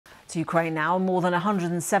To Ukraine now, more than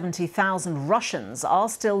 170,000 Russians are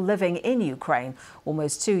still living in Ukraine,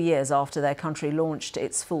 almost 2 years after their country launched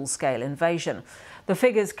its full-scale invasion. The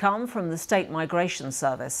figures come from the State Migration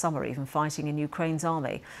Service. Some are even fighting in Ukraine's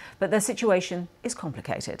army. But their situation is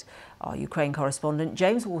complicated. Our Ukraine correspondent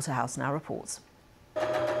James Waterhouse now reports.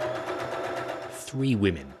 3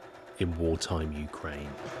 women in wartime Ukraine.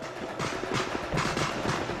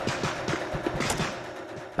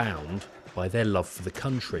 Bound by their love for the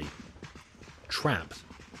country, trapped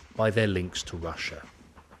by their links to Russia.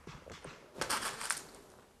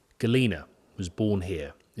 Galina was born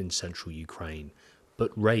here in central Ukraine,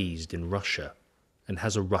 but raised in Russia and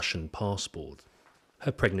has a Russian passport.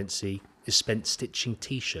 Her pregnancy is spent stitching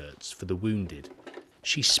T-shirts for the wounded.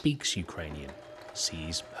 She speaks Ukrainian,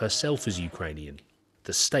 sees herself as Ukrainian.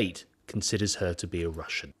 The state considers her to be a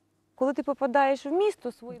Russian.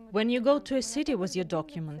 When you go to a city with your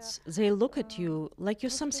documents, they look at you like you're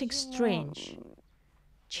something strange.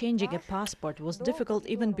 Changing a passport was difficult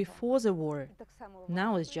even before the war.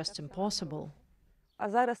 Now it's just impossible.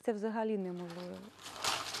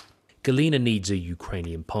 Galina needs a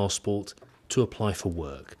Ukrainian passport to apply for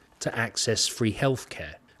work, to access free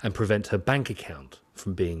healthcare and prevent her bank account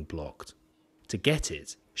from being blocked. To get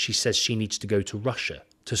it, she says she needs to go to Russia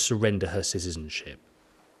to surrender her citizenship,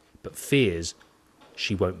 but fears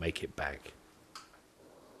she won't make it back.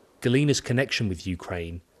 Galina's connection with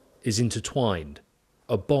Ukraine is intertwined,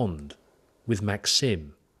 a bond, with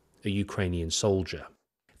Maxim, a Ukrainian soldier.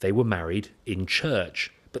 They were married in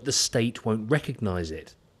church, but the state won't recognise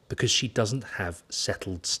it because she doesn't have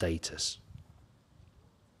settled status.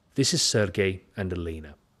 This is Sergei and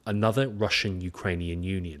Alina, another Russian-Ukrainian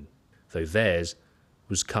union, though theirs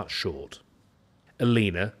was cut short.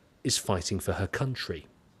 Alina is fighting for her country.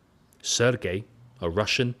 Sergei, a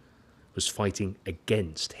Russian, was fighting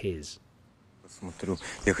against his.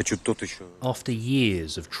 After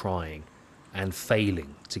years of trying and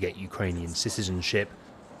failing to get Ukrainian citizenship,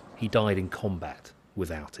 he died in combat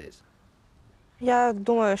without it.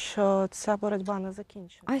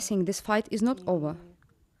 I think this fight is not over.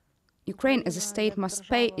 Ukraine as a state must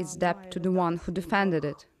pay its debt to the one who defended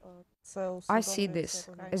it. I see this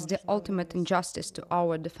as the ultimate injustice to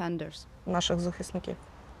our defenders.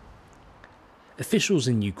 Officials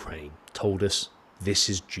in Ukraine told us this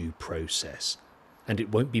is due process, and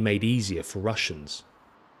it won't be made easier for Russians.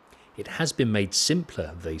 It has been made simpler,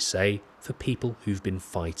 they say, for people who've been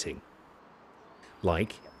fighting.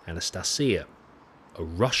 Like Anastasia, a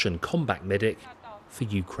Russian combat medic for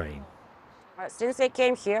Ukraine. Since I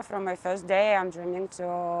came here from my first day, I'm dreaming to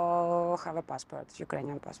have a passport,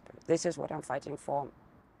 Ukrainian passport. This is what I'm fighting for,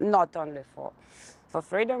 not only for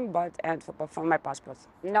freedom, but and for my passport.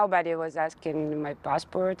 Nobody was asking my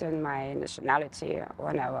passport and my nationality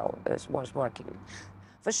when I was working.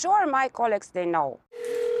 For sure, my colleagues, they know.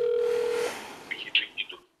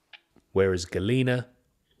 Whereas Galina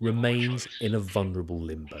remains in a vulnerable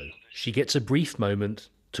limbo. She gets a brief moment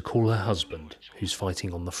to call her husband, who's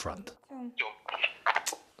fighting on the front.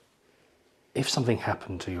 If something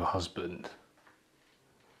happened to your husband,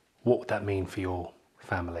 what would that mean for your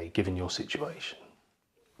family, given your situation?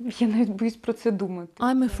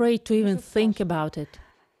 I'm afraid to even think about it.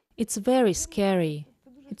 It's very scary.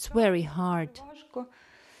 It's very hard.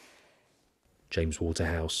 James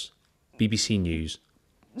Waterhouse, BBC News,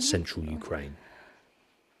 Central Ukraine.